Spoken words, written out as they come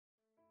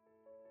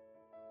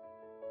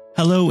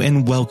Hello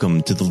and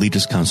welcome to the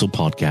Leaders Council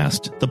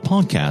podcast, the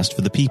podcast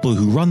for the people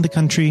who run the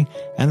country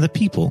and the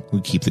people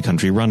who keep the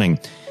country running.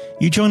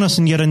 You join us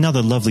in yet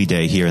another lovely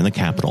day here in the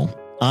capital.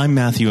 I'm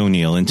Matthew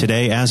O'Neill, and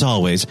today, as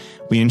always,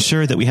 we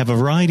ensure that we have a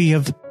variety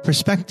of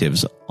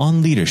perspectives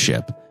on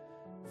leadership.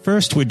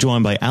 First, we're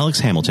joined by Alex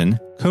Hamilton,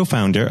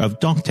 co-founder of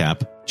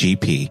DocTap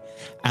GP.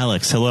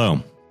 Alex,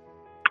 hello.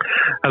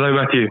 Hello,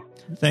 Matthew.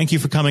 Thank you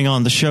for coming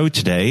on the show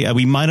today.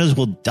 We might as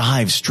well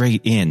dive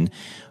straight in.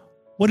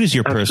 What is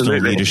your personal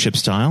leadership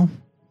style?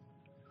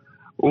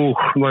 Oh,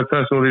 my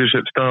personal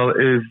leadership style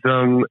is,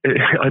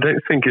 I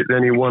don't think it's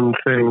any one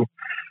thing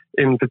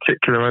in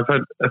particular. I've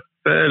had a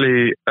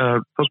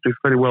possibly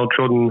fairly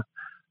well-trodden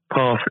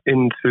path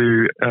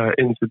into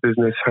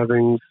business,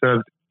 having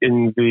served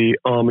in the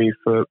army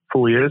for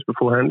 4 years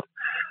beforehand,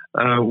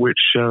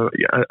 which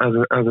as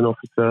an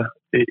officer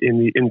in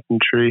the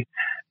infantry,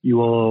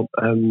 you're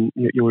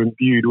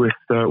imbued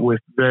with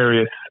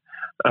various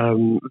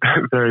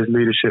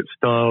leadership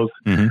styles,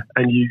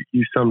 and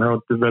you somehow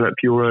develop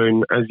your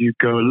own as you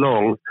go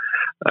along.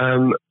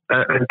 And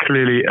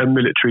clearly, a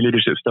military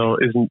leadership style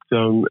isn't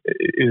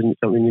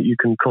something that you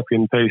can copy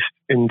and paste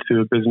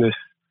into a business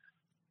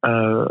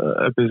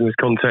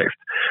context.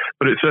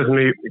 But it's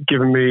certainly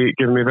given me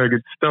a very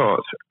good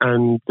start.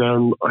 And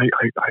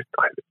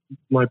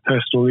my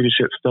personal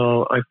leadership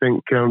style, I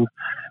think,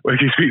 well,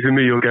 if you speak to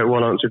me, you'll get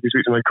one answer. If you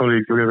speak to my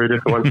colleagues, you'll get a very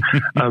different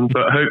one.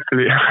 But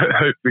hopefully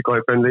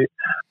quite friendly,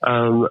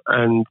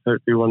 and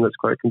hopefully one that's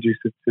quite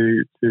conducive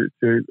to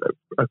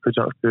a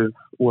productive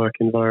work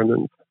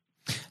environment.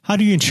 How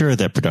do you ensure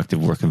that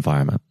productive work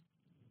environment?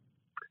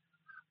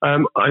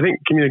 I think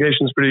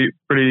communication is pretty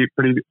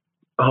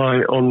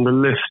high on the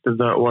list of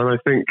that one. I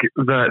think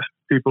that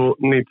people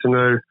need to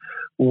know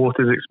what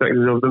is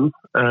expected of them,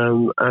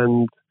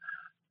 and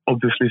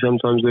obviously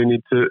sometimes they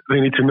need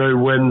to know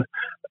when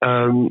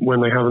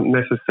they haven't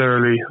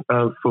necessarily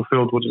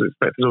fulfilled what is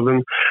expected of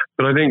them.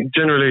 But I think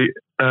generally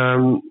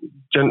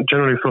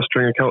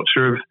fostering a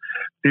culture of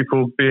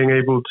people being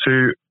able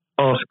to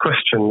ask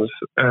questions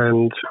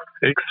and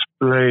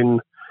explain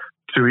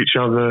to each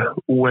other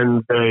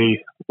when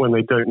they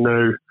don't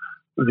know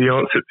the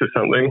answer to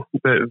something,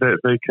 that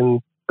they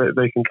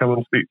can come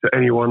and speak to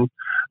anyone,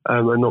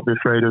 and not be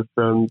afraid of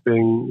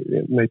being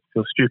made to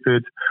feel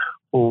stupid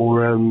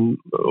or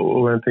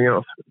anything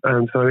else. So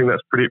I think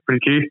that's pretty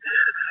key.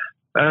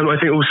 I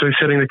think also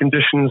setting the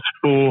conditions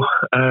for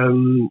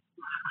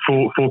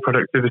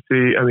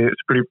productivity. I mean,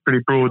 it's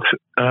pretty broad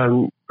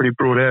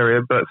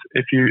area, but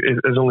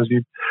as long as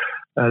you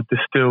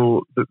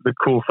distill the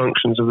core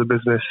functions of the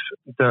business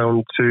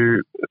down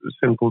to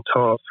simple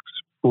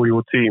tasks for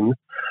your team,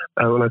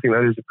 and I think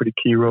that is a pretty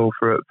key role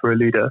for a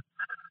leader.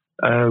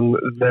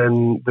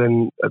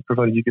 Then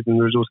provided you give them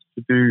the resources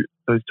to do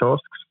those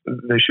tasks,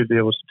 they should be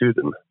able to do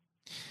them.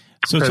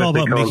 So it's all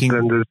about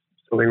then there's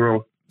something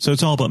wrong. So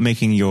it's all about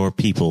making your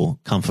people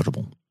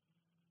comfortable.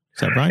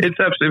 Is that right? It's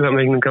absolutely about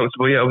making them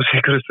comfortable. Yeah, obviously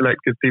you've got to select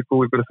good people.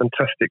 We've got a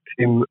fantastic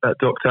team at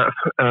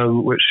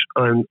DocTap, which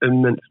I'm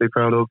immensely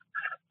proud of.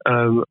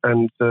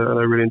 And I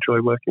really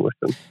enjoy working with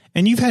them.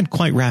 And you've had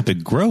quite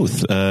rapid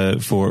growth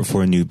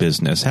for a new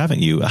business, haven't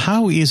you?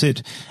 How is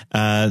it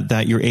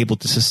that you're able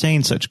to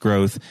sustain such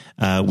growth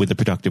with a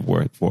productive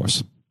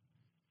workforce?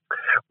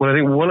 Well, I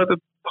think one of the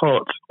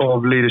parts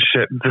of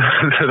leadership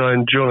that I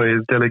enjoy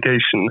is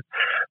delegation,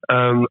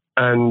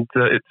 and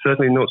it's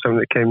certainly not something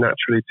that came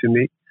naturally to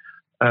me.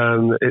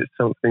 It's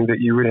something that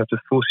you really have to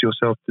force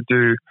yourself to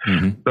do.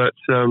 But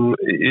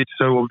it's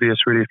so obvious,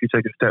 really, if you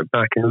take a step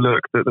back and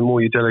look, that the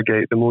more you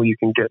delegate, the more you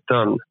can get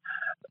done.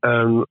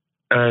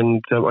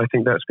 And I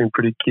think that's been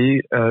pretty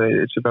key.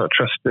 It's about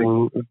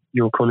trusting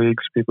your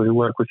colleagues, people who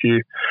work with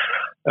you.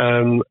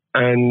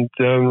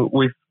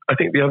 I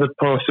think the other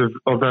part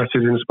of that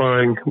is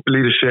inspiring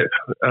leadership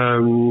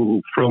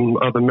from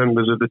other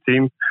members of the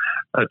team.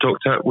 At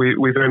DocTap,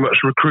 we very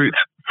much recruit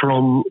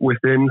from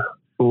within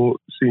for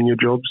senior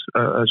jobs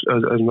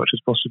as much as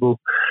possible,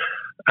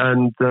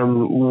 and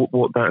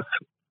what that's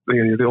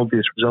the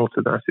obvious result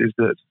of that is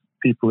that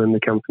people in the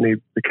company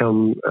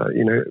become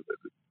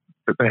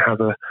that they have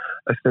a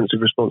sense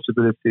of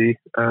responsibility,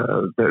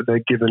 that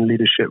they're given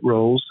leadership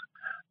roles,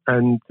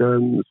 and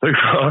so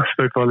far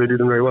they do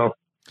them very well.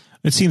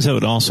 It seems that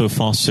would also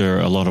foster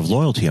a lot of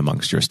loyalty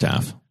amongst your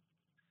staff.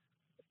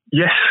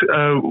 Yes,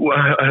 I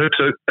hope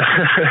so.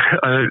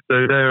 I hope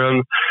so.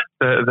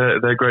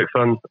 They're great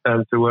fun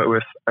to work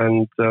with,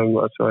 and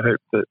so I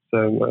hope that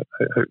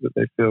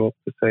they feel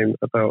the same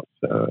about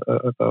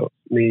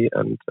me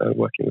and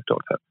working with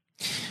DocTap.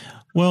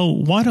 Well,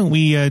 why don't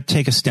we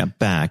take a step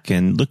back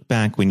and look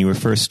back when you were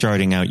first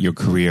starting out your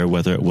career,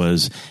 whether it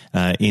was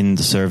in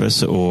the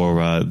service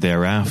or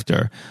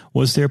thereafter.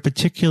 Was there a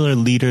particular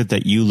leader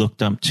that you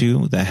looked up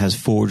to that has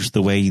forged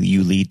the way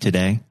you lead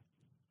today?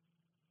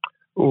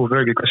 Oh,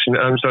 very good question.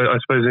 So I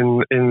suppose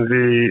in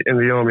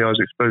the army, I was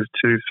exposed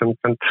to some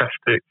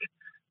fantastic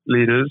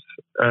leaders,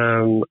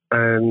 but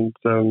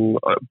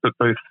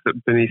both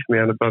beneath me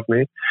and above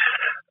me.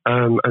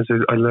 And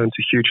so I learned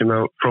a huge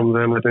amount from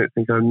them. I don't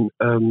think I'm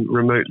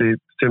remotely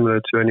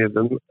similar to any of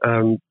them,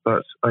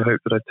 but I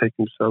hope that I've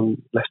taken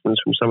some lessons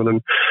from some of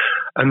them.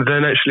 And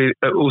then actually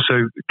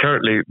also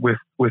currently with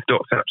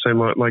DocTap, so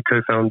my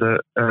co-founder,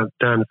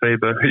 Dan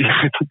Faber, he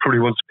probably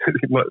wants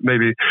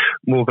maybe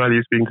more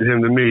value speaking to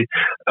him than me,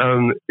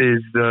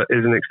 is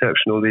an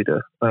exceptional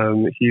leader.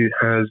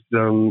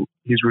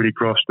 He's really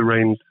grasped the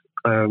reins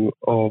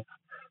of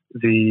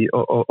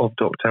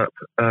DocTap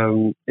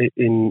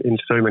in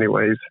so many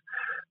ways,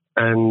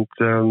 and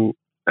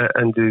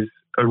is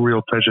a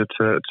real pleasure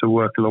to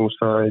work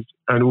alongside,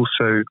 and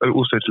also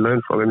to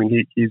learn from. I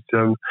mean, he's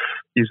a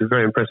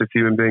very impressive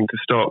human being to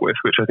start with,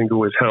 which I think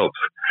always helps.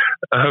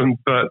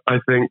 But I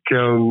think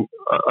being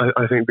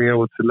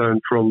able to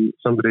learn from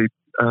somebody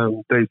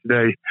day to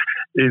day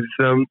is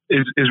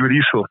really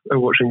useful.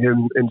 And watching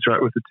him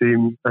interact with the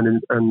team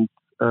and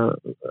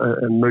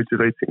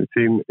motivating the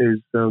team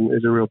is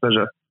a real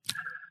pleasure.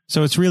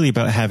 So it's really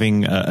about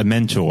having a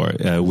mentor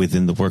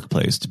within the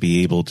workplace to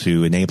be able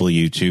to enable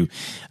you to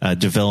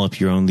develop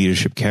your own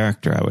leadership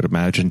character, I would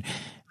imagine.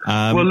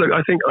 Well, look,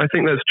 I think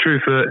that's true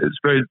it's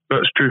very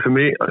much true for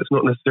me. It's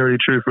not necessarily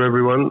true for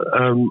everyone.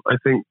 I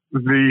think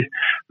there's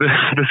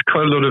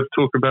quite a lot of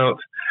talk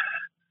about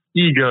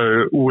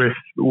ego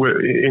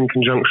in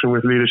conjunction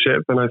with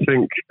leadership, and I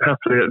think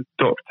happily at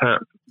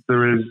DocTap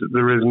there is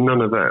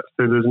none of that.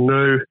 So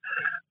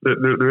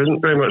there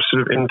isn't very much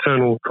sort of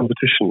internal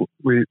competition.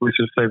 We sort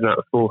of save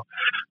that for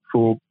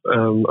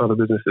other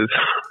businesses.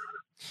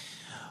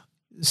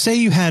 Say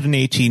you had an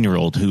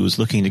 18-year-old who was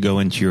looking to go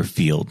into your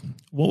field.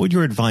 What would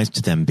your advice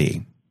to them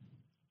be?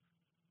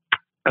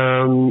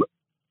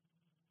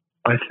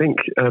 I think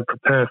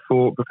prepare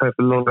for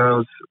long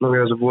hours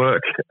of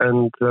work,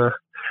 and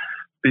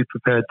be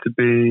prepared to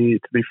be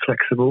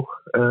flexible.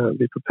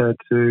 Be prepared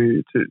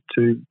to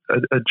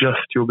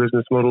adjust your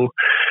business model.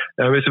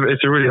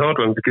 It's a really hard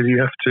one because you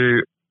have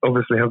to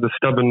obviously have the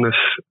stubbornness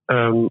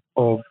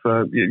of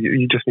you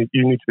need to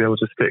be able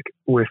to stick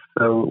with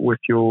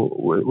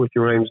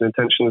your aims and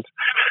intentions,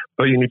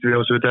 but you need to be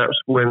able to adapt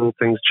when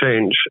things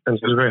change. And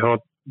so it's a very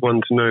hard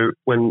one to know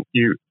when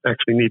you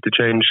actually need to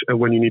change and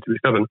when you need to be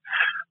stubborn.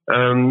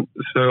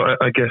 So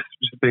I guess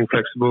just being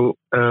flexible,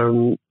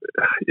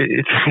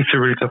 it's a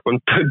really tough one.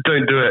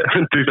 Don't do it.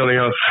 Do something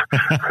else.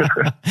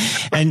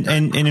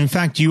 and in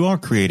fact, you are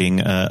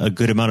creating a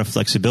good amount of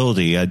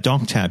flexibility.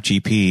 DocTap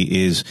GP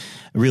is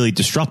really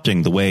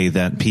disrupting the way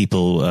that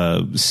people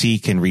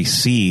seek and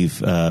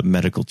receive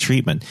medical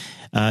treatment.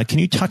 Can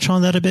you touch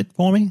on that a bit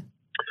for me?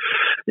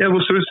 Yeah,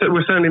 well, so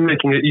we're certainly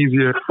making it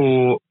easier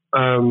for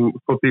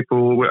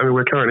people. I mean,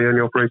 we're currently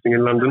only operating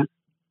in London,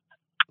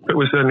 but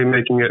we're certainly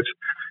making it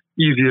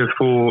easier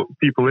for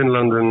people in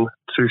London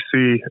to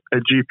see a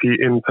GP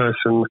in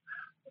person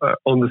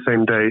on the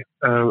same day.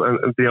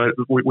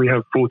 We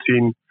have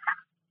 14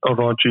 of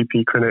our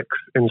GP clinics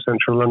in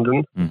central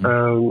London.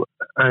 Mm-hmm.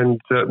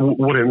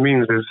 What it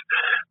means is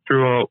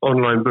through our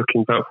online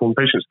booking platform,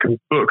 patients can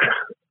book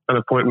an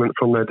appointment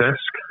from their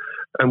desk,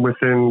 and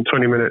within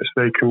 20 minutes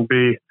they can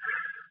be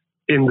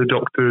in the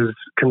doctor's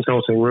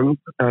consulting room,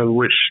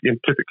 which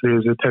typically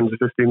is a 10 to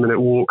 15 minute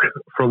walk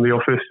from the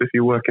office if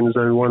you work in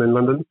Zone 1 in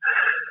London.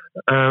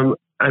 And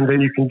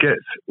then you can get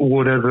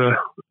whatever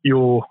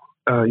your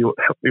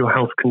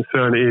health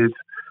concern is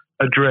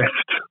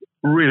addressed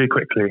really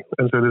quickly,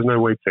 and so there's no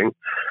waiting.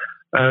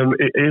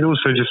 It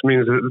also just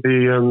means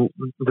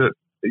that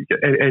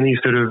any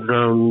sort of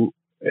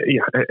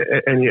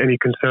any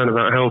concern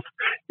about health,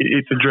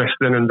 it's addressed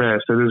then and there.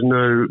 So there's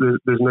no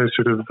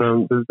sort of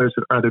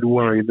added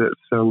worry that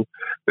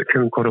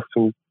can quite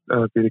often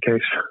be the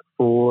case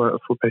for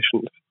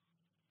patients.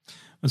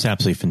 That's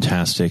absolutely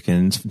fantastic.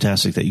 And it's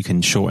fantastic that you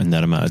can shorten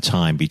that amount of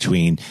time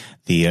between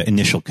the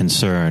initial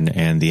concern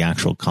and the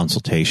actual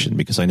consultation,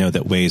 because I know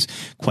that weighs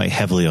quite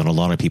heavily on a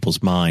lot of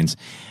people's minds.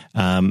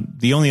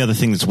 The only other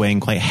thing that's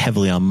weighing quite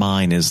heavily on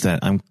mine is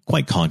that I'm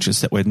quite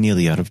conscious that we're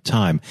nearly out of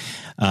time.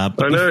 I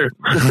know.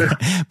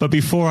 But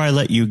before I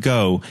let you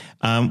go,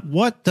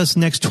 what does the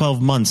next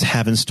 12 months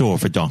have in store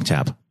for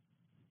DocTap?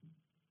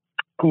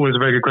 Oh, it's a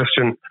very good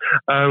question.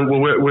 Well,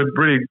 we're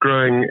really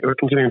growing. We're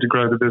continuing to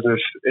grow the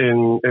business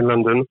in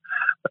London,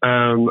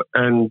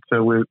 and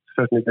we're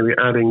certainly going to be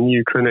adding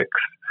new clinics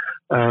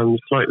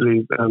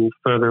slightly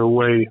further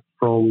away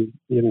from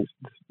the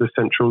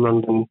central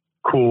London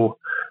core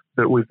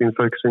that we've been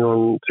focusing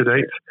on to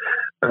date.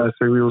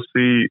 So we will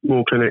see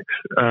more clinics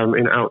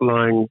in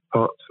outlying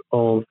parts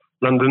of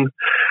London,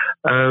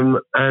 I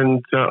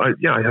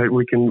hope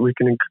we can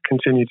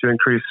continue to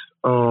increase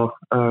the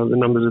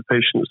numbers of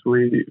patients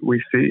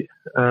we see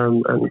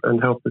and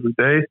help every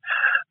day,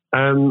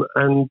 and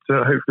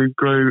hopefully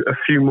grow a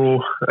few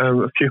more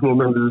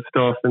members of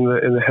staff in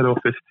the head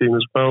office team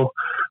as well,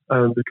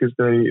 because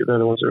they're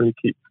the ones that really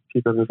keep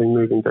everything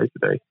moving day to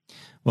day.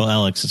 Well,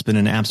 Alex, it's been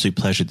an absolute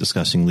pleasure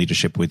discussing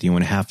leadership with you,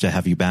 and have to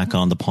have you back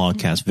on the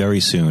podcast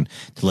very soon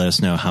to let us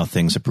know how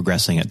things are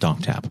progressing at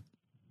DocTap.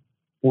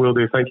 Will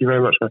do. Thank you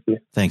very much, Matthew.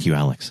 Thank you,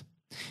 Alex.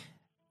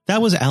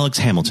 That was Alex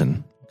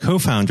Hamilton,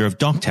 co-founder of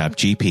DocTap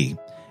GP.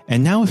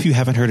 And now, if you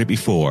haven't heard it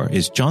before,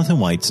 is Jonathan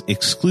White's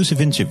exclusive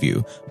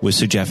interview with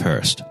Sir Geoff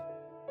Hurst.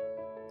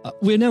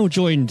 We're now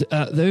joined,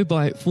 though,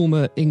 by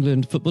former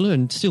England footballer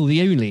and still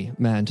the only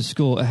man to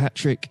score a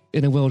hat-trick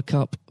in a World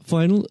Cup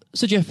final,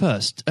 Sir Geoff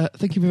Hurst.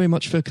 Thank you very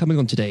much for coming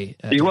on today.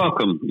 You're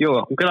welcome. You're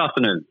welcome. Good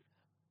afternoon.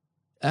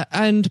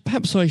 And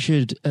perhaps I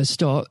should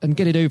start and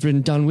get it over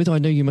and done with. I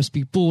know you must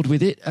be bored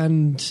with it,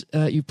 and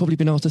you've probably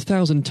been asked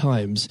 1,000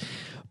 times.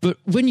 But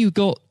when you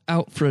got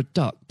out for a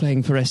duck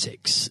playing for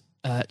Essex,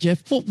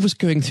 Geoff, what was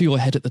going through your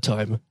head at the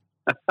time?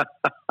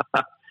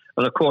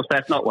 Well, of course,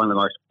 that's not one of the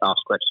most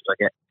asked questions I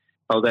get.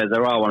 Oh,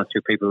 there are one or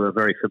two people who are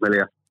very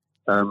familiar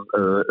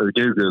who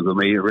do Google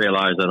me, who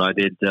realise that I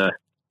did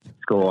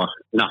score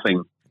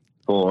nothing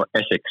for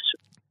Essex.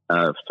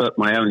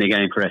 My only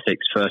game for Essex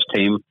first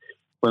team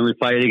when we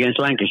played against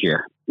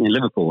Lancashire in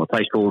Liverpool, a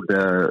place called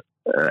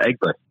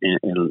Egbert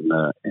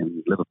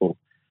in Liverpool,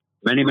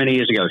 many, many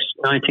years ago,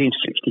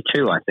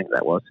 1962, I think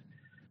that was.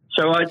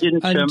 So I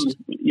didn't, I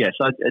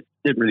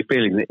didn't really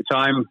feel it at the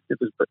time. It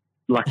was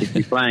lucky to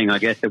be playing, I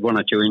guess. There were one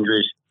or two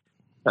injuries.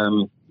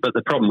 But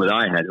the problem that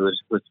I had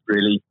was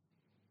really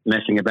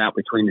messing about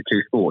between the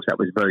two sports. That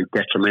was very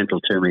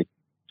detrimental to me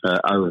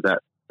over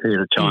that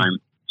period of time,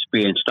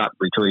 being stuck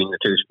between the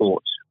two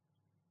sports.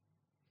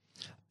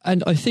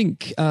 And I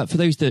think for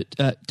those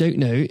that don't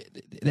know,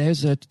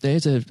 there's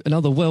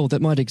another world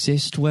that might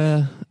exist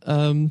where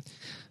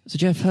Sir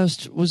Geoff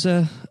Hurst was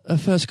a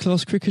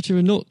first-class cricketer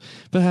and not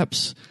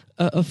perhaps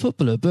a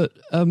footballer. But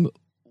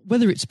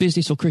whether it's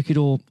business or cricket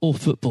or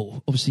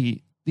football,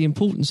 obviously the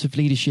importance of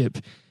leadership,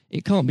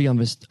 it can't be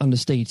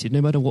understated,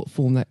 no matter what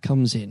form that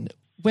comes in.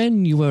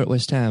 When you were at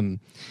West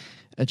Ham,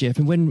 Geoff,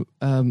 and when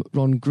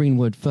Ron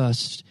Greenwood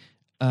first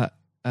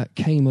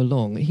came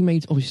along, he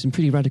made obviously some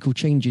pretty radical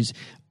changes.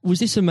 Was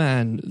this a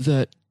man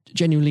that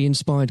genuinely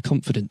inspired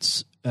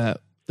confidence the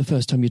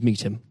first time you'd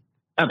meet him?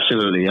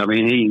 Absolutely. I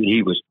mean,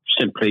 he was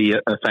simply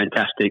a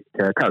fantastic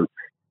coach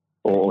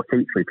or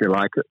teacher, if you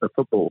like, of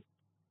football.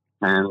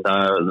 And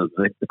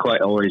the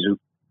quite always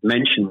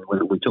mentioned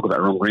when we talk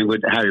about Ron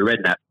Greenwood, Harry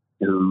Redknapp,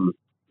 who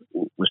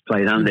was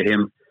played under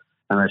him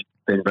and has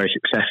been very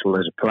successful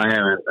as a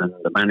player and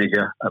a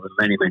manager over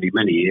many, many,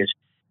 many years.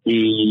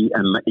 He's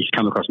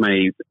come across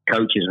many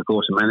coaches, of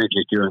course, and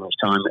managers during his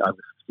time over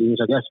 50 years,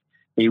 I guess.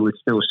 He would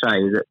still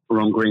say that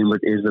Ron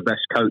Greenwood is the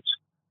best coach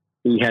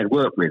he'd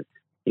worked with.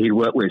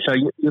 So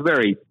you're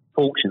very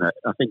fortunate.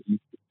 I think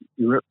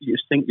you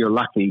think you're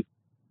lucky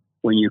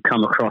when you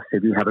come across,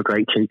 if you have a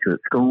great teacher at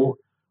school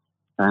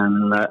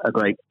and a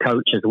great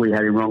coach as we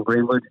had in Ron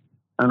Greenwood,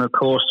 and of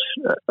course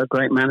a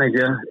great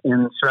manager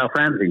in Sir Alf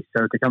Ramsey.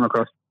 So to come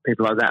across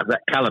people like that of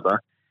that calibre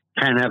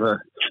can have a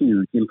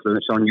huge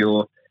influence on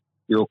your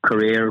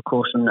career, of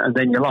course, and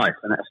then your life,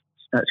 and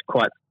that's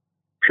quite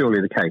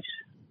purely the case.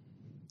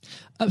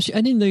 Absolutely.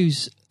 And in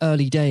those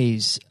early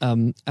days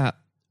at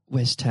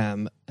West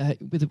Ham,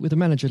 with a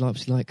manager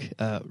like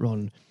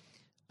Ron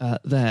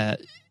there,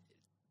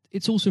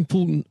 it's also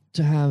important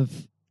to have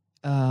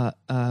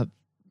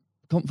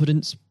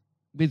confidence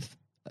with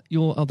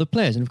your other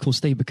players, and of course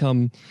they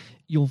become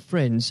your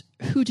friends.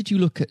 Who did you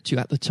look at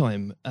the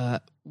time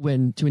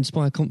when to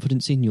inspire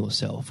confidence in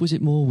yourself? Was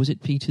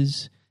it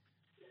Peters?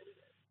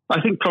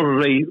 I think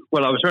probably.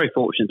 Well, I was very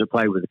fortunate to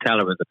play with the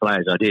calibre of the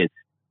players I did.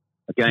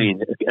 Again,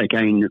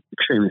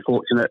 extremely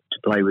fortunate to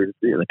play with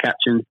the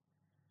captain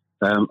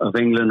of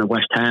England and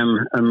West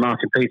Ham and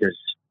Martin Peters,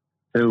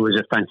 who was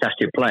a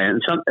fantastic player.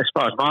 And as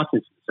far as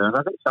Martin's concerned,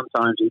 I think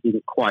sometimes he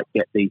didn't quite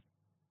get the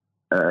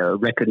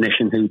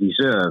recognition he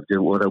deserved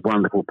and what a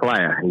wonderful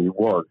player he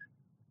was.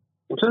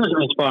 In terms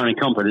of inspiring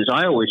confidence,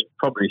 I always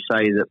probably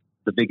say that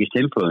the biggest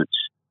influence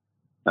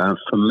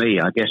for me,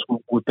 I guess,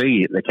 would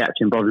be the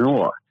captain, Bobby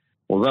Moore.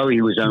 Although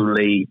he was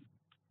only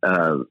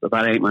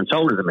about 8 months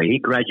older than me, he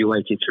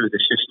graduated through the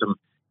system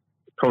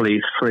probably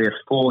 3 or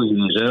 4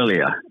 years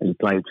earlier. He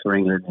played for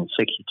England in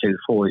 62,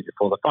 4 years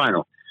before the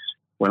final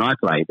when I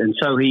played. And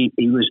so he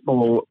was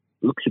more,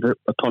 looked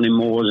upon him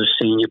more as a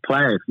senior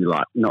player, if you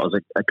like, not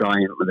as a guy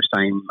with the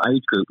same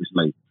age group as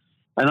me.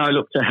 And I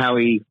looked at how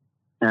he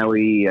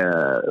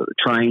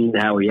trained,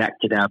 how he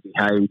acted, how he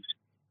behaved,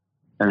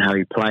 and how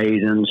he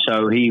played. And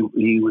so he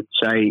would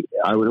say,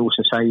 I would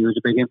also say he was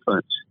a big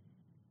influence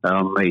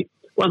on me.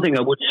 One thing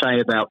I would say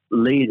about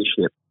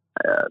leadership,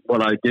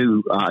 what I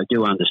do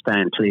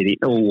understand clearly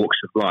in all walks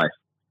of life,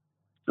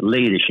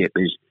 leadership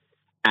is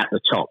at the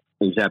top,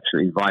 is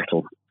absolutely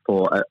vital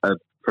for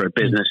a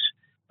business,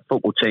 a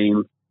football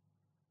team,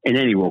 in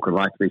any walk of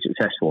life to be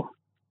successful.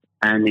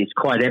 And it's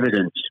quite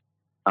evident.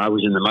 I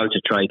was in the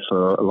motor trade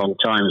for a long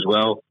time as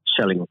well,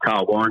 selling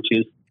car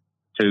warranties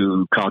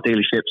to car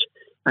dealerships.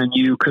 And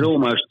you could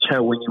almost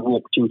tell when you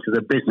walked into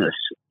the business,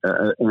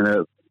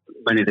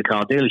 many of the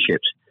car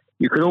dealerships,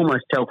 you could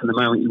almost tell from the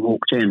moment you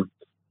walked in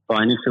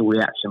by initial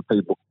reaction,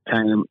 people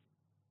came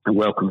and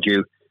welcomed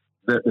you,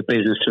 that the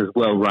business was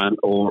well run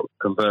or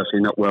conversely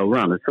not well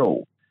run at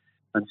all.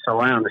 And so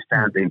I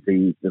understand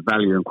the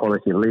value and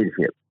quality of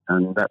leadership.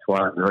 And that's why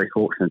I'm very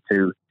fortunate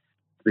to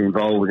be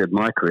involved in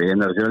my career in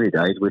those early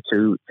days with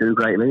two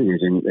great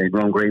leaders in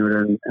Ron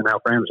Greenwood and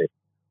Alf Ramsey.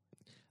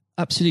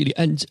 Absolutely.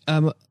 And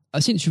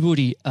since you've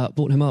already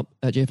brought him up,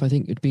 Jeff, I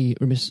think it'd be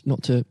remiss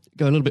not to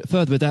go a little bit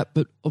further with that.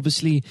 But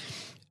obviously,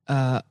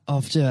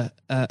 after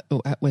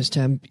at West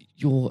Ham,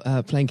 your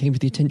playing came to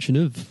the attention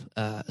of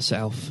Sir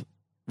Alf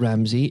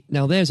Ramsey.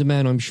 Now, there's a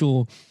man I'm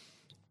sure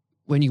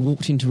when you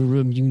walked into a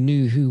room, you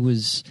knew who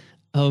was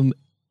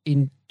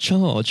in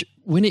charge.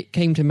 When it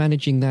came to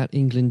managing that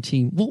England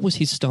team, what was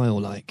his style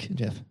like,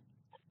 Jeff?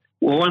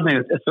 Well,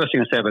 the first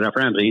thing I say about Alf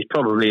Ramsey, he's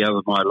probably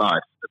over my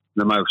life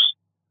the most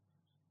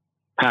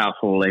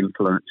powerful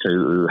influence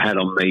who had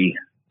on me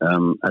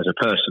as a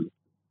person.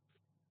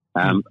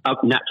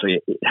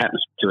 Naturally, it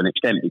happens to an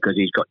extent because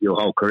he's got your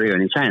whole career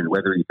in his hand.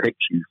 Whether he picks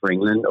you for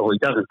England or he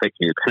doesn't pick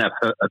you, it can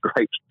have a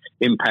great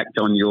impact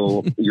on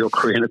your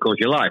career and, of course,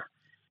 your life.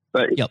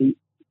 But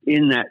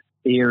in that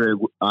era,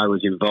 I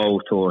was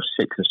involved for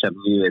 6 or 7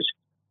 years.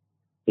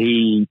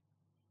 It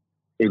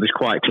was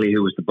quite clear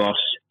who was the boss.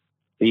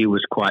 He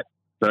was quite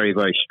very,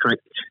 very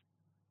strict.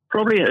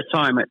 Probably at a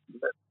time,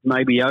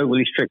 maybe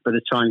overly strict, but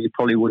at times you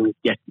probably wouldn't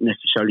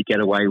necessarily get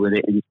away with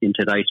it in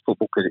today's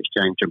football because it's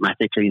changed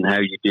dramatically in how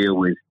you deal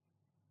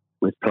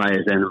with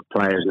players then and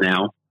players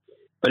now.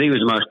 But he was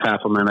the most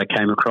powerful man I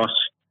came across,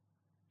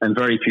 and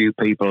very few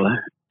people.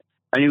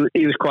 And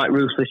he was quite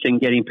ruthless in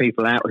getting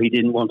people out who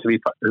didn't want to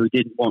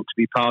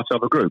be part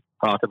of a group,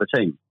 part of a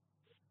team.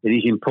 It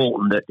is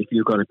important that if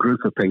you've got a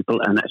group of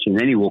people, and that's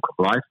in any walk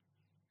of life,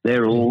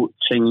 they're all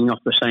singing off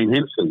the same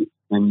hymn sheet,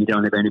 and you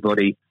don't have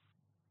anybody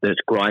that's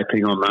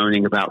griping or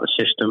moaning about the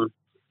system.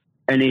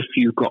 And if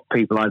you've got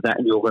people like that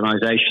in the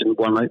organisation,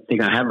 one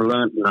thing I have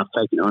learned, and I've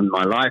taken it on in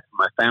my life,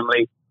 my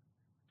family,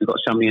 you've got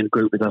somebody in the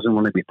group that doesn't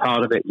want to be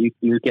part of it,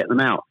 you get them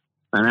out.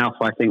 And Alf,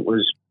 I think,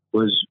 was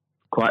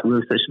quite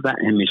ruthless with that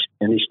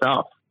in his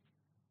staff.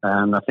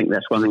 And I think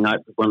that's one of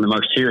the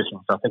most serious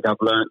things I think I've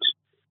learned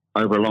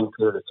over a long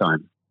period of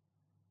time.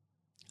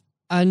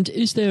 And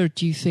is there,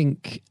 do you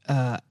think,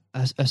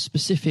 a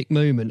specific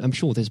moment, I'm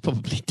sure there's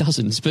probably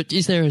dozens, but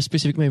is there a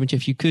specific moment,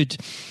 if you could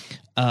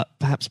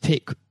perhaps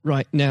pick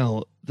right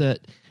now, that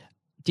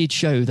did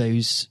show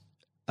those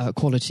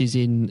qualities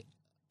in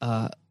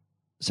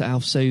Sir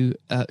Alf so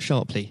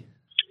sharply?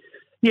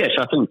 Yes,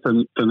 I think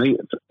for me,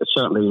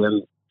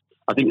 certainly,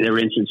 I think there are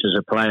instances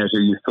of players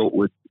who you thought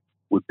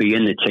would be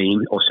in the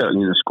team or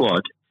certainly in the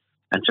squad,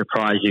 and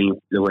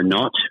surprising they were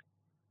not.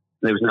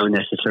 There was no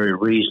necessary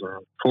reason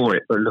for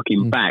it, but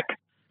looking back,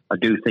 I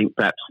do think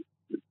perhaps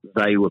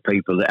they were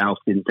people that Alf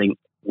didn't think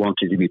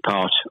wanted to be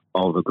part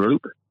of a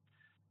group.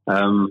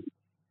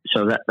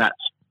 So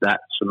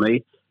that's for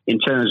me. In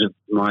terms of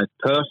my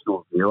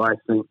personal view, I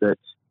think that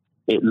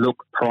it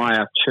looked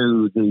prior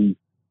to the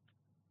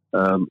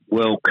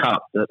World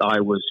Cup that I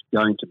was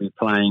going to be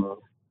playing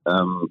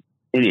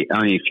in it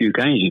only a few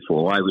games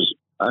before. I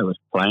was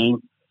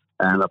playing,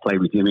 and I played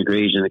with Jimmy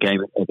Greaves in a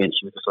game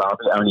against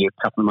Yugoslavia only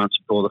a couple of months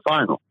before the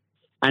final.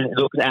 And it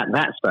looked at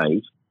that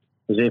stage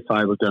as if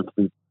I was going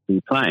to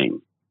be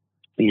playing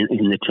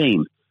in the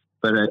team.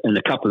 But in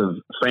a couple of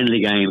more friendly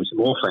games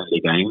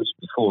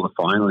before the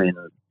final in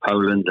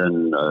Poland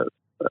and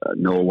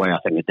Norway, I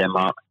think, and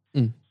Denmark,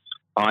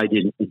 I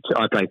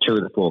played 2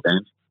 of the 4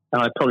 games,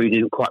 and I probably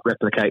didn't quite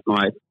replicate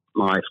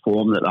my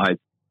form that I'd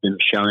been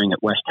showing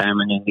at West Ham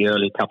and in the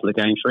early couple of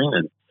games for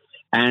England.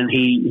 And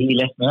he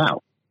left me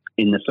out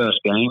in the first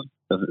game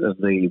of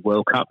the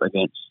World Cup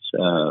against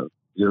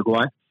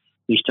Uruguay.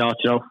 He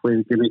started off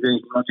with Jimmy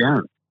Greaves and Roger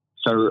Allen.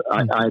 So I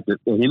had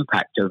an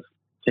impact of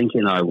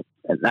thinking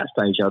at that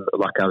stage I looked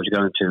like I was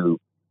going to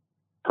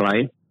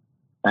play,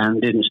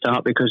 and didn't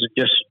start because of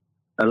just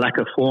a lack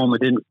of form. I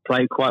didn't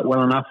play quite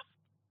well enough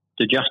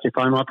to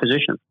justify my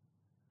position.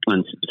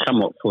 And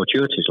somewhat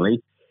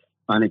fortuitously,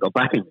 I only got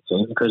back in the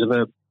team because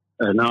of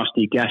a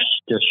nasty gash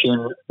to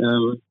shin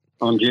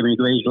on Jimmy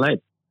Greaves' leg.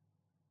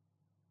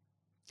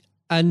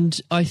 And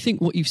I think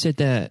what you've said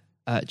there,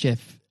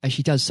 Jeff,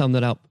 actually does sum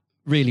that up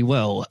really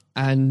well.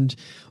 And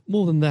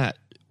more than that,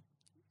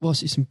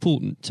 whilst it's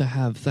important to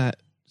have that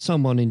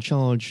someone in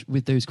charge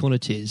with those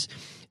qualities,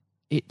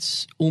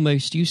 it's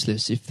almost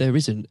useless if there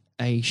isn't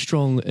a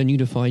strong and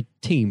unified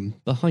team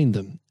behind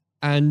them.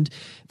 And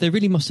there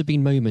really must have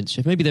been moments,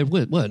 Jeff, maybe there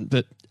weren't,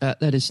 but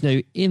let us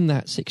know, in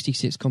that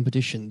 66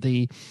 competition,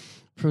 the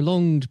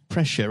prolonged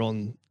pressure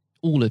on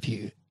all of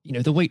you,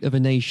 the weight of a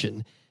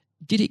nation,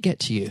 did it get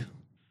to you?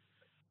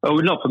 Oh,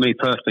 not for me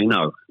personally,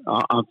 no.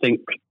 I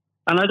think,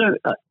 and I don't,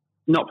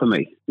 not for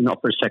me, not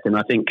for a second.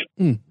 I think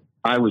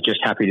I was just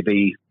happy to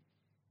be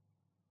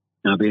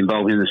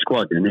involved in the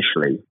squad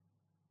initially.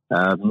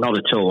 Not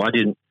at all.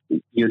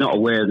 You're not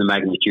aware of the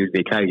magnitude of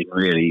the occasion,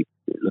 really,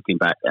 looking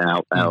back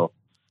out.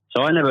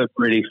 So I never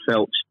really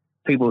felt,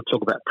 people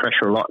talk about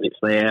pressure a lot and it's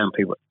there, and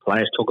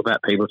players talk about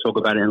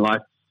it in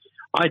life.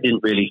 I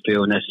didn't really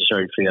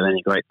necessarily feel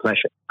any great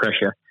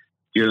pressure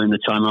during the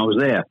time I was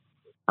there.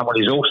 And what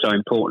is also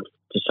important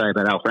to say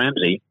about Alf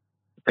Ramsey,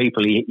 the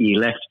people he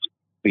left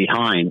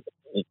behind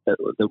that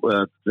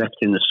were left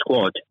in the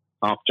squad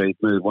after he'd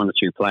moved 1 or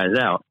 2 players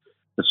out,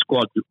 the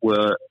squad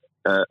were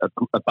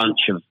a bunch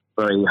of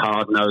very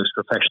hard-nosed,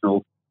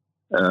 professional,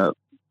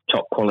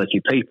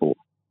 top-quality people.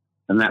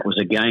 And that was,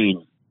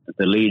 again,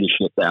 the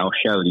leadership that Al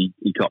showed.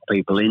 He got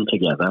people in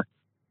together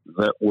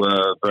that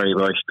were very,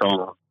 very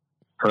strong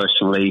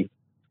personally.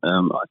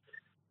 And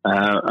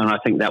I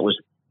think that was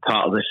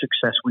part of the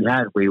success we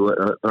had. We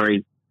were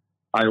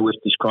I always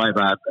describe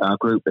our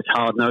group as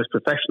hard-nosed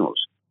professionals.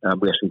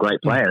 We have some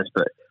great players,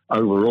 but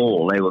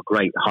overall they were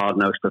great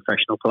hard-nosed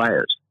professional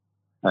players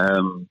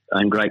and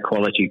great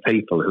quality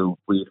people who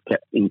we've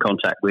kept in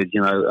contact with,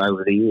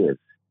 over the years.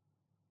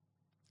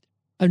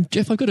 And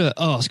Jeff, I've got to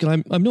ask,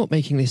 and I'm not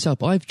making this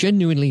up, I've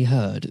genuinely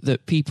heard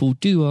that people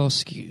do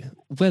ask you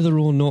whether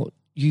or not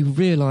you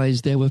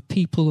realise there were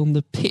people on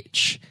the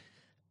pitch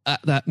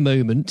at that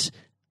moment.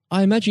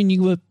 I imagine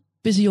you were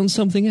busy on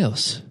something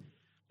else.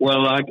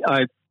 Well,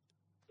 I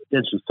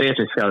did some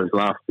theatre shows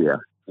last year.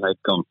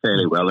 They've gone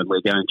fairly well, and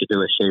we're going to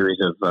do a series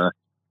of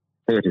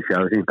theatre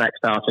shows, in fact,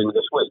 starting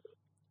this week,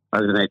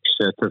 over the next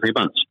 2 or 3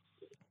 months.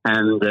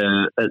 And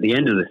at the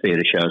end of the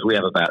theatre shows, we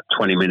have about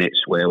 20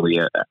 minutes where we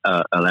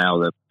allow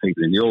the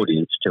people in the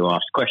audience to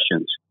ask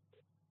questions.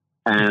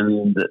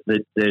 And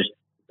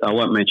I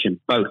won't mention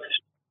both.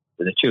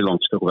 They're too long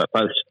to talk about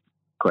both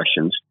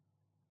questions.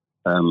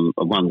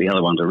 The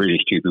other one's a really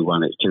stupid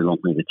one. It's too long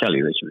for me to tell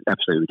you. It's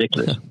absolutely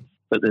ridiculous.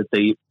 But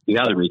the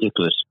other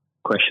ridiculous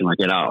question I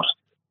get asked,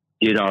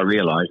 did I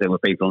realise there were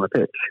people on the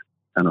pitch?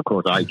 And of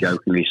course, I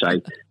jokingly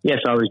say,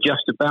 yes, I was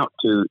just about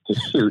to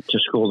shoot to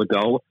score the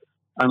goal.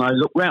 And I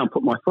looked round,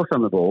 put my foot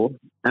on the ball,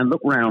 and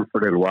looked round for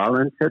a little while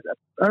and said,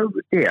 oh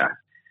dear,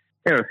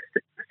 there are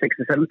 6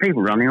 or 7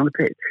 people running on the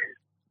pitch.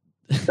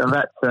 So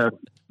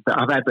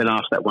I've been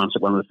asked that once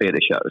at one of the theatre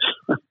shows.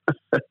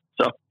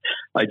 So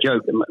I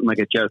make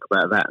a joke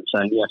about that and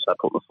saying, yes, I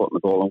put my foot on the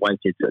ball and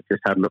waited,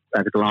 just had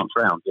a glance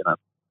round,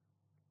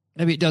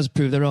 Maybe it does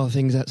prove there are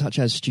things such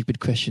as stupid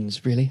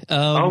questions, really.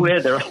 Yeah,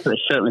 there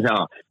certainly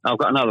are. I've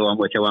got another one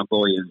which I won't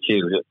bore you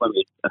with.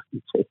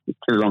 It's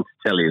too long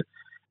to tell you.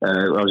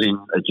 I was in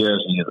a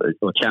Jersey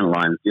or Channel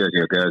Line, Jersey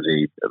or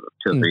Guernsey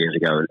 2 or 3 years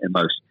ago, and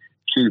most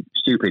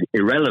stupid,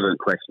 irrelevant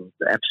questions,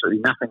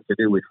 absolutely nothing to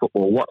do with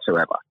football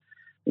whatsoever,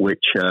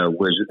 which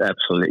was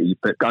absolutely.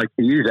 But I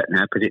can use that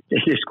now because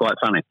it is quite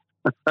funny.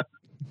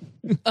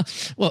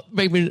 Well,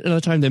 maybe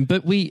another time then.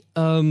 But we.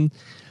 Well,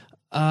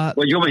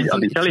 you want me? I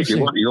can tell you if you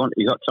want.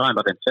 You got time?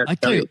 I can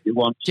tell you if you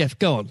want. Jeff,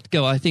 go on.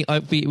 I think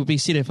it would be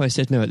silly if I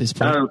said no at this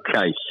point.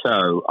 Okay,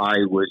 so I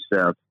was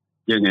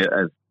doing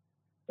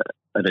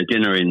at a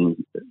dinner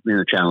in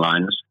the Channel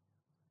Lines,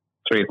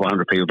 300 or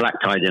 400 people, black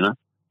tie dinner,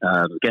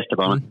 guest of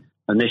honour.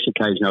 On this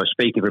occasion, I was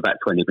speaking for about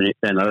 20 minutes,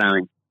 then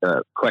allowing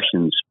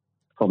questions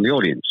from the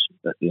audience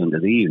at the end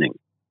of the evening.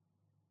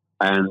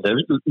 And there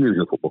was the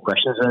usual football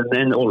questions, and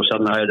then all of a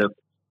sudden I had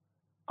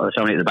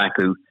somebody at the back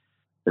who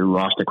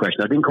asked a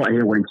question. I didn't quite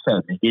hear what he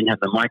said. He didn't have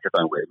the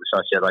microphone with him, so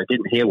I said, I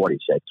didn't hear what he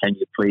said. Can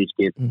you please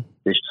give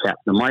this chap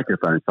the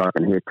microphone so I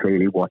can hear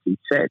clearly what he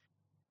said?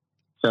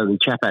 So the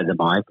chap had the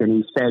mic, and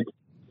he said,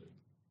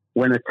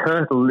 when a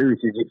turtle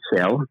loses its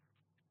shell,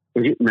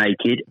 is it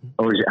naked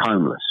or is it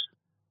homeless?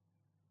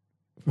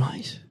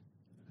 Right.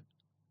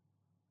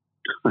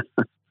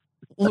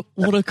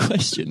 What a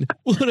question.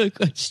 What a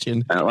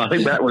question. I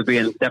think that would be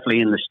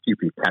definitely in the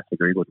stupid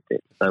category, wouldn't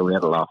it? So we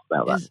had a laugh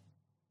about that.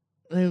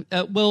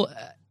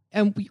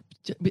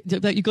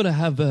 You've got to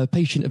have a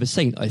patient of a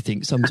saint, I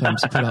think,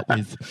 sometimes to put up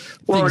with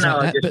things like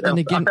that.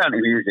 I found it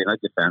amusing. I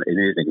just found it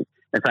amusing.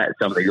 In fact,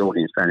 some of the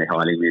audience found it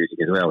highly amusing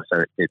as well.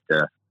 So it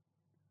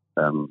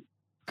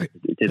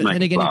did make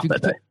me laugh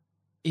that day.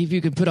 If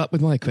you can put up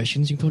with my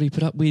questions, you can probably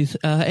put up with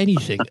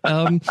anything.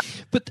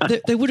 But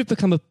there would have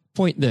become a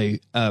point, though,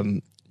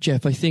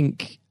 Jeff, I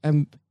think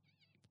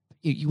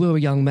you were a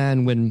young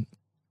man when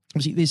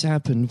obviously this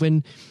happened,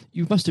 when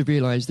you must have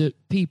realised that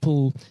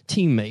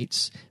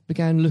teammates,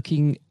 began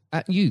looking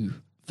at you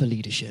for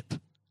leadership.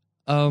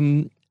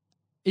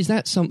 Is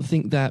that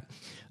something that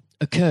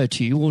occurred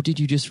to you, or did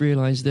you just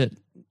realise that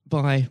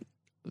by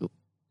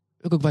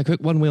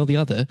one way or the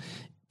other,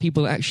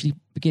 people actually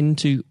begin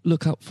to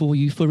look up for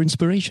you for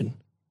inspiration?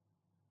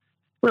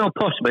 Well,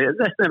 possibly.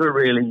 That's never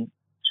really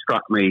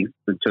struck me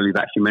until you've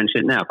actually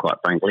mentioned it now, quite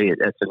frankly.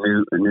 It's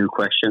a new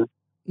question.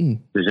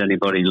 Does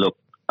anybody look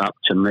up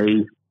to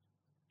me?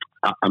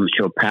 I'm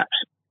sure perhaps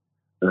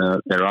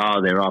there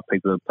are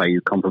people who pay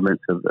you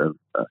compliments of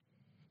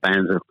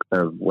fans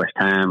of West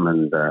Ham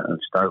and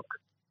Stoke,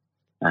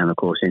 and of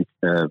course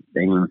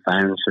England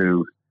fans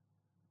who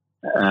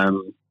I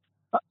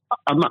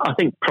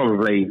think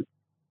probably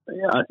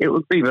it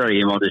would be very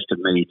immodest of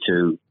me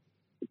to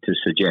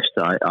suggest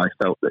that I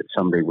felt that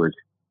somebody was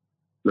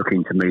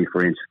looking to me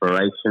for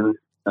inspiration.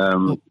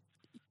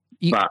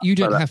 You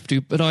don't have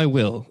to, but I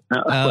will.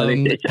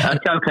 It's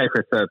okay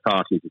for a third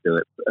party to do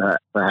it.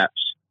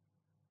 Perhaps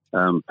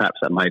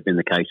that may have been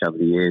the case over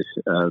the years.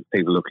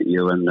 People look at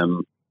you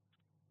and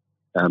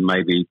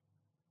maybe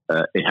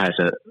it has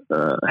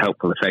a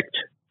helpful effect.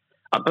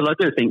 But I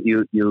do think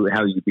you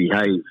how you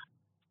behave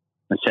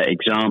and set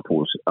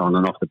examples on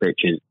and off the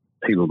pitch,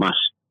 people must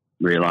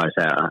realise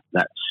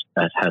that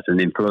has an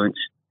influence.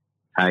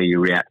 how you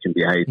react and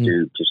behave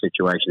to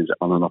situations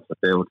on and off the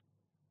field,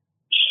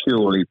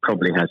 surely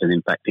probably has an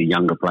impact to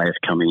younger players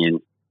coming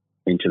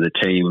into the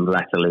team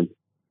latterly.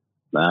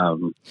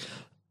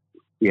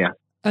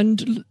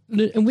 And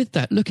with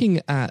that,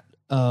 looking at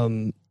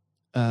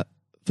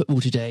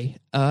football today,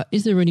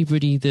 is there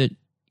anybody that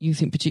you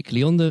think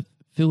particularly on the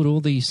field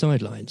or the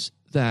sidelines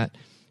that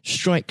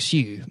strikes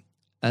you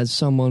as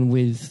someone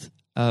with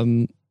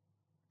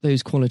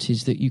those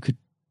qualities that you could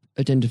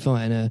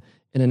identify in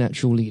a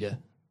natural leader?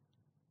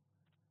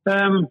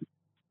 Current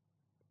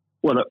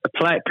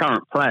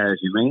players,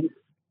 you mean?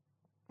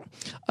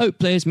 Oh,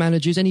 players,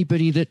 managers,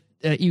 anybody that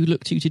you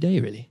look to today,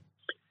 really?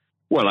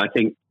 Well, I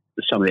think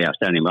some of the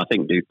outstanding. I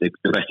think the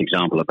best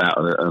example about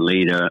a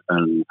leader at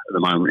the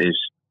moment is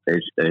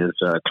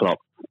Klopp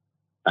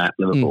at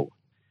Liverpool.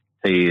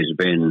 He has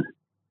been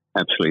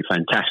absolutely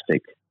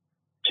fantastic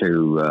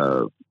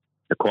to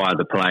acquire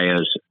the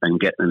players and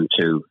get them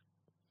to.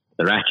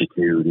 Their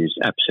attitude is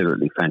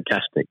absolutely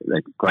fantastic.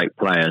 They're great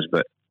players,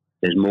 but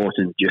there's more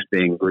than just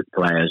being good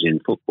players in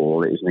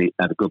football. It is to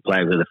have a good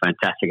player with a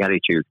fantastic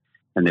attitude,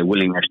 and their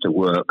willingness to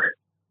work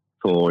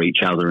for each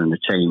other and the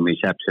team is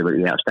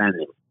absolutely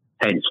outstanding.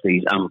 Hence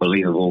these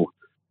unbelievable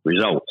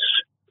results.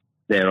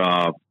 There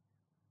are,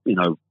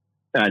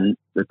 and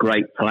the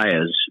great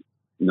players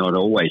not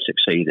always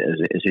succeed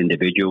as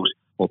individuals,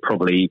 or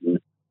probably even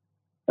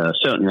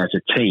certainly as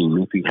a team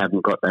if you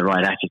haven't got the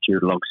right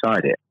attitude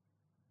alongside it.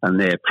 And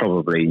they're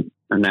probably,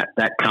 and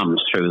that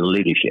comes through the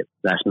leadership.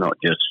 That's not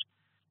just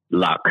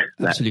luck.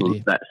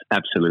 Absolutely. That's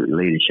absolutely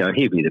leadership.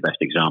 He'd be the best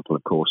example,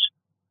 of course,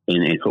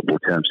 in football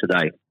terms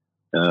today,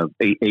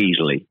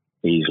 easily.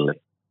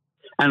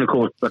 And of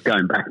course, but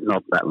going back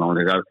not that long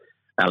ago,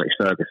 Alex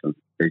Ferguson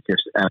is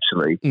just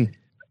absolutely.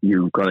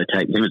 You've got to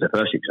take him as the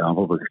first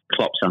example, because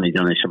Klopp's only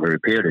done this over a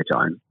period of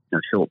time, a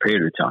short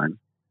period of time.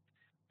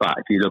 But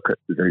if you look at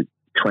the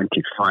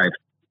 26,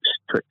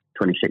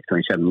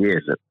 27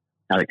 years that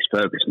Alex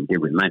Ferguson did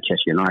with Manchester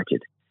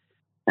United,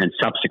 and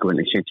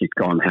subsequently since he's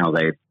gone, how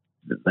they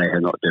are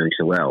not doing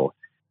so well.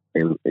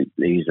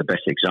 He's the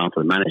best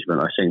example of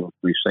management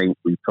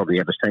we've probably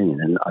ever seen,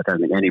 and I don't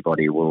think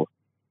anybody will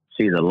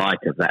see the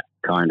light of that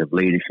kind of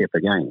leadership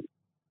again.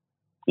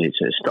 It's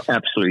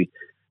absolutely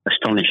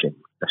astonishing.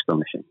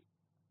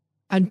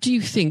 And do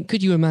you think,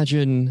 could you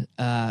imagine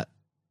Sir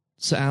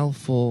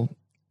Alf or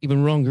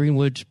even Ron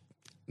Greenwood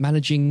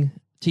managing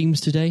teams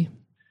today?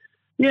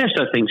 Yes,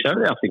 I think so.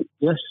 I think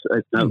yes,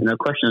 no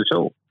question at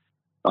all.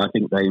 I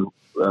think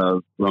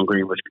Ron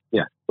Greenwood.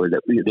 Yeah,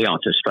 the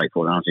answer,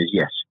 straightforward answer is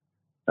yes.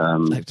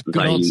 That's a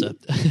good answer.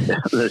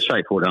 The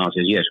straightforward answer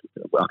is yes.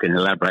 I can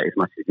elaborate as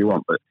much as you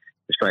want, but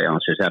the straight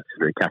answer is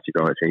absolutely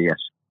categorically yes.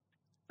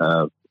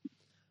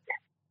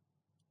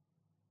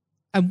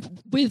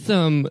 And with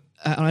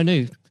I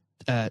know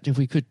if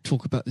we could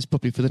talk about this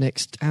probably for the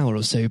next hour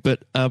or so,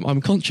 but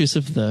I'm conscious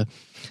of the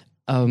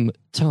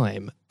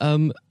time.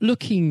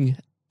 Looking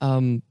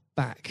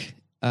back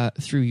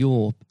through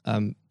your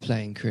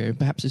playing career,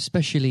 perhaps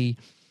especially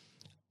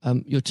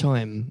your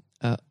time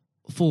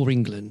for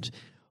England,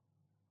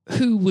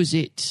 who was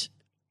it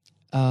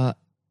that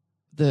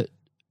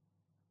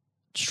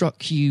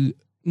struck you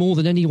more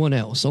than anyone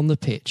else on the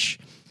pitch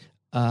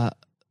that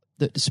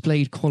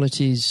displayed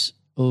qualities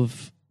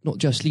of not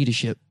just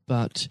leadership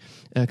but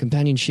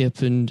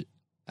companionship and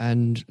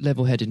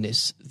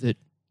level-headedness that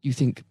you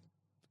think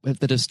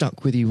that have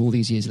stuck with you all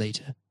these years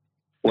later?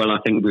 Well, I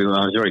think I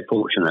was very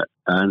fortunate,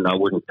 and I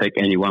wouldn't pick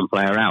any one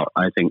player out.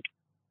 I think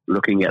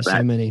looking at that,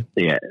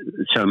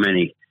 so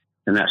many,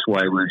 and that's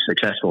why we were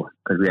successful,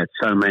 because we had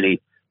so many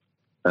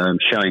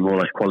showing all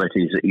those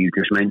qualities that you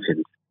just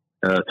mentioned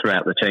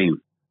throughout the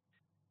team.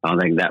 I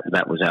think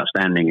that was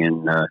outstanding,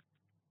 and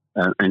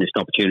it's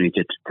an opportunity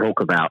to talk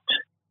about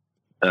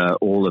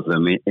all of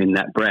them in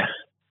that breath.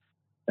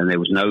 And there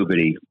was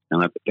nobody.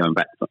 And going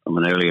back from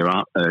an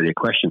earlier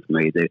question for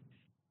me,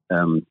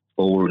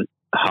 all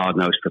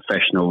hard-nosed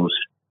professionals,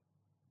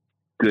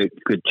 good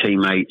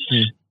teammates,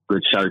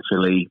 good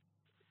socially,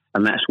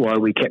 and that's why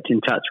we kept in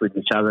touch with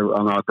each other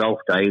on our golf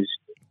days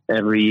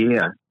every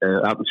year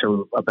up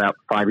until about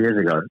 5 years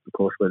ago. Of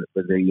course, with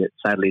the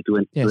sadly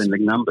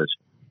dwindling numbers,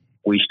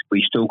 we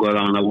still got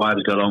on. Our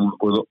wives got on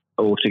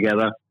all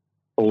together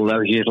all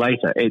those years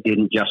later. It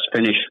didn't just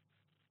finish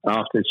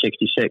after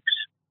 '66.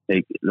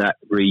 That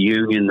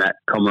reunion, that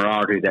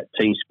camaraderie, that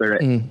team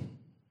spirit,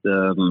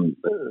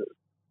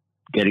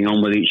 getting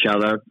on with each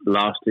other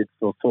lasted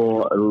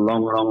for a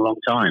long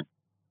time.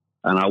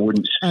 And I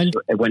wouldn't,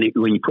 when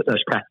you put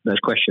those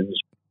questions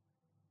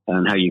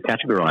and how you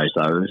categorise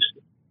those,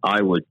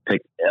 I would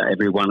pick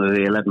every one of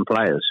the 11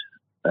 players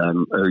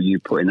who you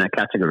put in that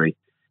category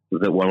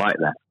that were like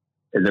that.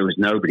 There was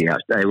nobody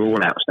else. They were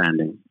all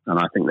outstanding. And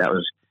I think that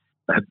was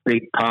a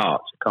big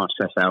part. I can't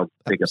stress how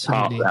big a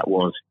part that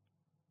was.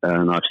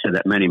 And I've said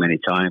that many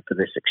times, for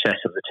the success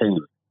of the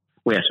team.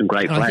 We had some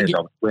great players.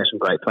 We had some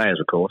great players,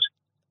 of course.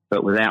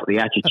 But without the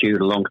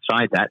attitude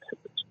alongside that,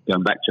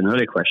 going back to an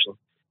earlier question,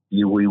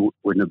 we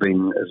wouldn't have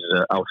been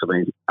as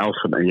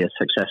ultimately as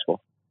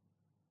successful.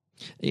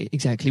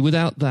 Exactly.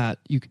 Without that,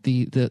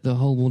 the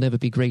whole will never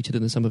be greater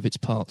than the sum of its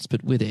parts.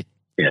 But with it,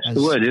 yes,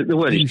 the word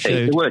is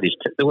team. The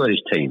word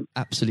is team.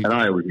 Absolutely.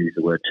 And I always use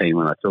the word team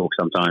when I talk.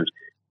 Sometimes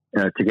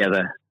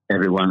together,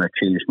 everyone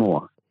achieves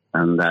more,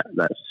 and that's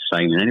the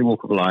same in any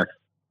walk of life.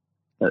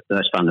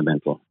 That's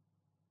fundamental.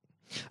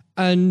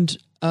 And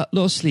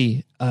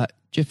lastly,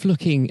 Jeff,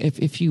 looking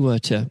if you were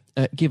to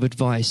give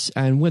advice,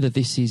 and whether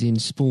this is in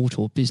sport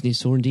or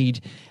business or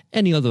indeed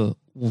any other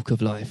walk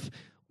of life,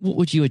 what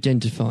would you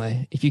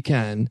identify, if you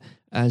can,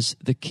 as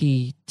the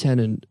key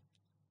tenet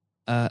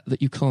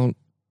that you can't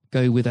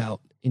go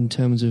without in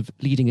terms of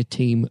leading a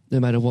team, no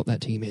matter what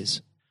that team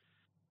is?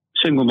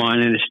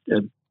 Single-mindedness,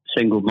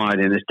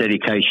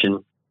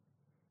 dedication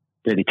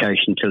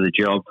to the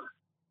job,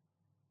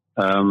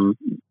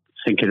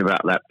 thinking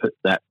about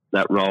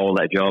that role,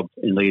 that job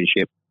in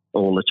leadership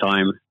all the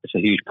time. It's a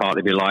huge part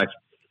of your life.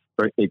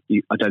 I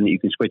don't think you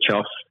can switch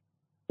off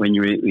when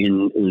you're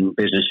in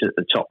business at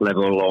the top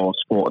level or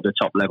sport at the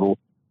top level.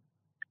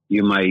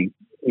 You may,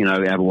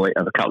 have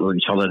a couple of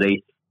weeks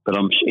holiday, but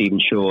I'm even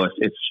sure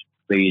if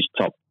these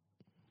top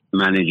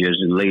managers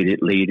and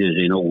leaders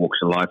in all walks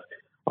of life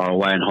are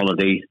away on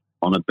holiday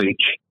on a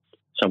beach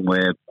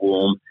somewhere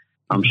warm,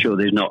 I'm sure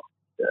they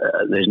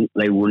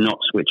will not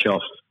switch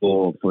off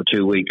for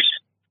 2 weeks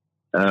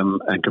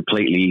and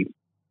completely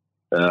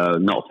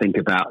not think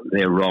about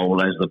their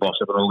role as the boss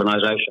of an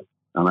organisation.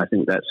 And I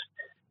think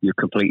you're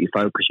completely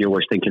focused. You're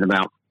always thinking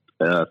about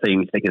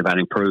things, thinking about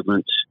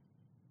improvements,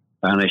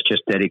 and it's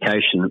just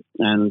dedication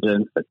and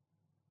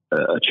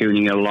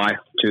tuning your life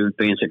to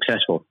being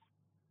successful.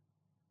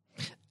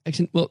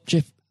 Excellent. Well,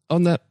 Jeff,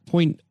 on that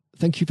point,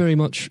 thank you very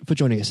much for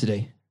joining us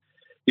today.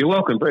 You're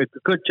welcome. Very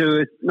good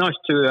nice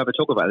to have a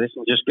talk about this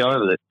and just go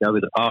over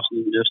the past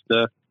and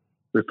just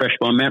refresh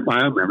my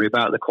own memory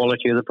about the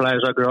quality of the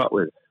players I grew up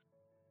with.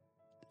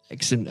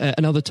 Excellent.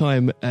 Another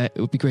time, it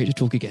would be great to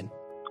talk again.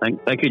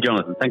 Thank you,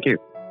 Jonathan. Thank you.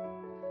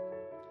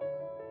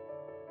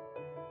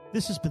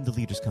 This has been the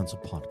Leaders Council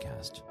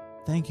podcast.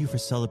 Thank you for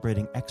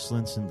celebrating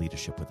excellence in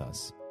leadership with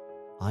us.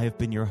 I have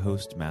been your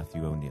host,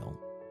 Matthew O'Neill.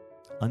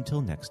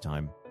 Until next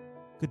time,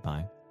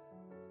 goodbye.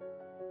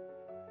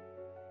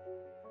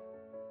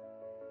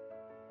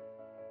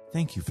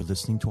 Thank you for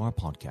listening to our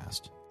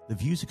podcast. The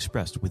views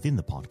expressed within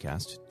the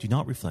podcast do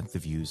not reflect the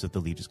views of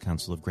the Leaders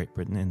Council of Great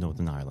Britain and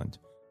Northern Ireland,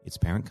 its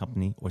parent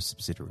company or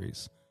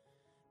subsidiaries,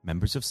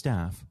 members of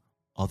staff,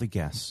 other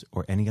guests,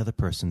 or any other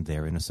person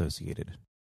therein associated.